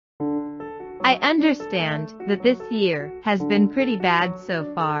I understand that this year has been pretty bad so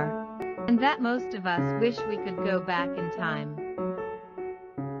far, and that most of us wish we could go back in time.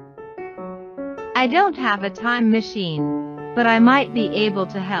 I don't have a time machine, but I might be able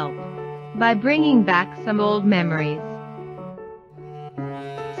to help by bringing back some old memories.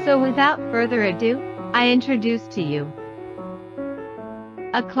 So without further ado, I introduce to you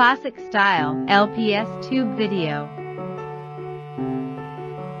a classic style LPS tube video.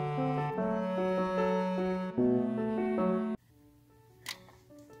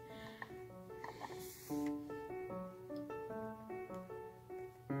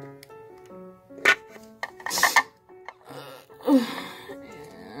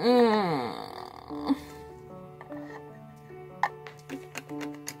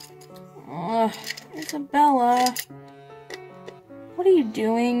 Isabella, what are you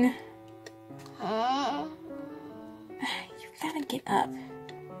doing? You gotta get up.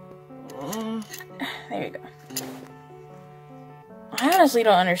 There you go. I honestly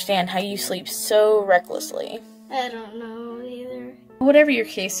don't understand how you sleep so recklessly. I don't know either. Whatever your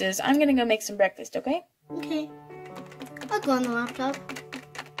case is, I'm gonna go make some breakfast, okay? Okay. I'll go on the laptop.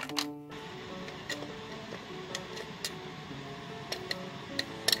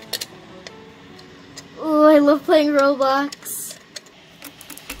 Oh, I love playing Roblox.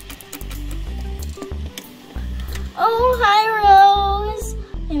 Oh, hi, Rose.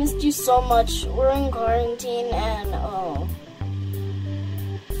 I missed you so much. We're in quarantine and, oh.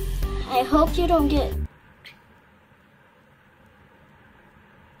 I hope you don't get...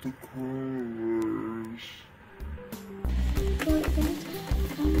 the coronavirus.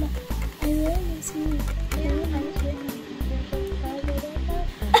 I really miss you.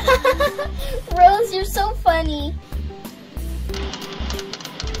 Rose, you're so funny.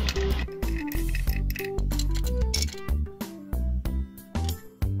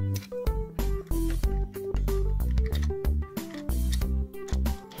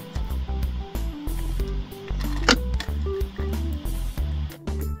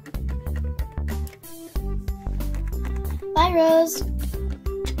 Bye, Rose.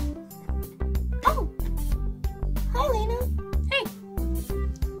 Oh, hi, Lena. Hey.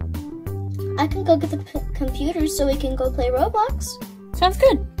 I can go get the computer so we can go play Roblox. Sounds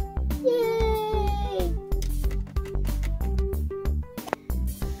good. Yay!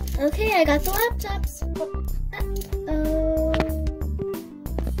 Okay, I got the laptops. Uh-oh.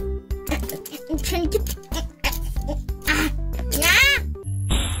 I'm trying to get...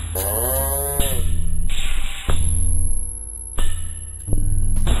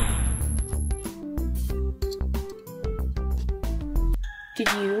 Did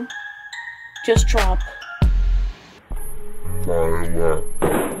you just drop Violet.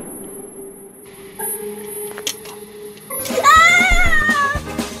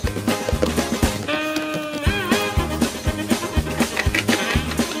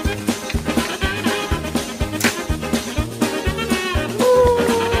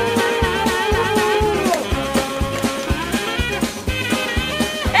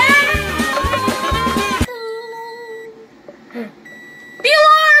 the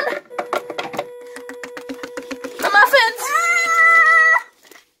alarm? The muffins!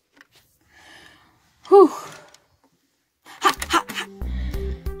 Whew.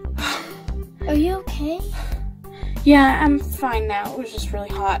 Are you okay? Yeah, I'm fine now. It was just really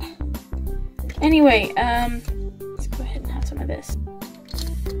hot. Anyway, let's go ahead and have some of this.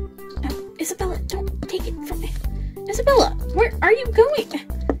 Isabella, don't take it from me. Isabella, where are you going?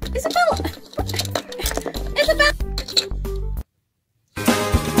 Isabella! Isabella!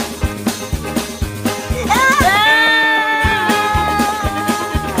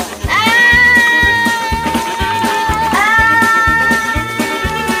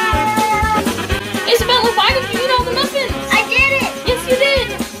 Isabella, why did you eat all the muffins? I did it! Yes, you did!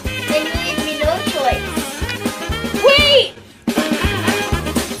 They leave me no choice. Wait!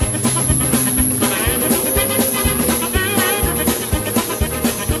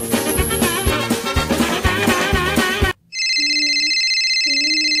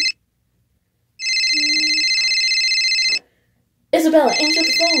 Isabella, answer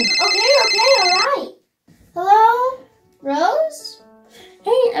the phone. Okay, alright. Hello? Rose?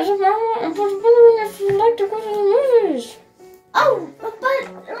 Hey, Isabella, I was wondering if you'd like to go to the movies. Oh, but I'm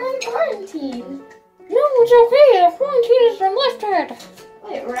in quarantine. No, it's okay. The quarantine has been lifted.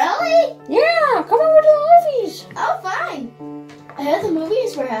 Wait, really? Yeah, come over to the movies. Oh, fine. I heard the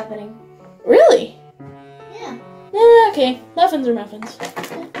movies were happening. Really? Yeah. Okay, muffins are muffins.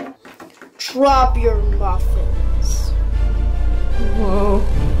 Drop your muffins. Whoa.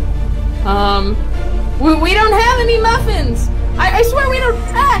 We don't have any muffins. I swear we don't.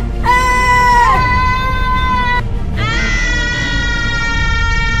 Ah!